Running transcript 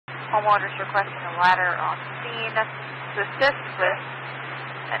homeowners requesting a ladder on scene to assist with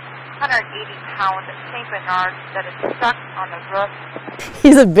a 180-pound St. Bernard that is stuck on the roof.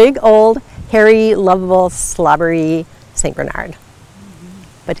 He's a big, old, hairy, lovable, slobbery St. Bernard.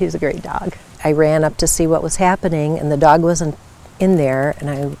 But he's a great dog. I ran up to see what was happening, and the dog wasn't in there, and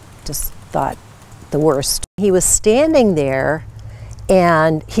I just thought the worst. He was standing there,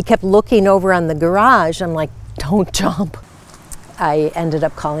 and he kept looking over on the garage. I'm like, don't jump. I ended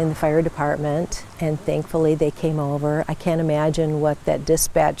up calling the fire department, and thankfully they came over. I can't imagine what that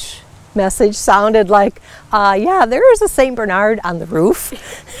dispatch message sounded like. Yeah, there is a St. Bernard on the roof.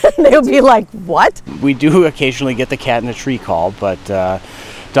 And they'll be like, what? We do occasionally get the cat in a tree call, but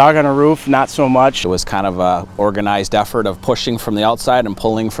dog on a roof, not so much. It was kind of an organized effort of pushing from the outside and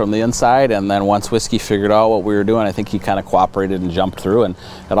pulling from the inside, and then once Whiskey figured out what we were doing, I think he kind of cooperated and jumped through, and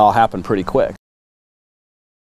it all happened pretty quick.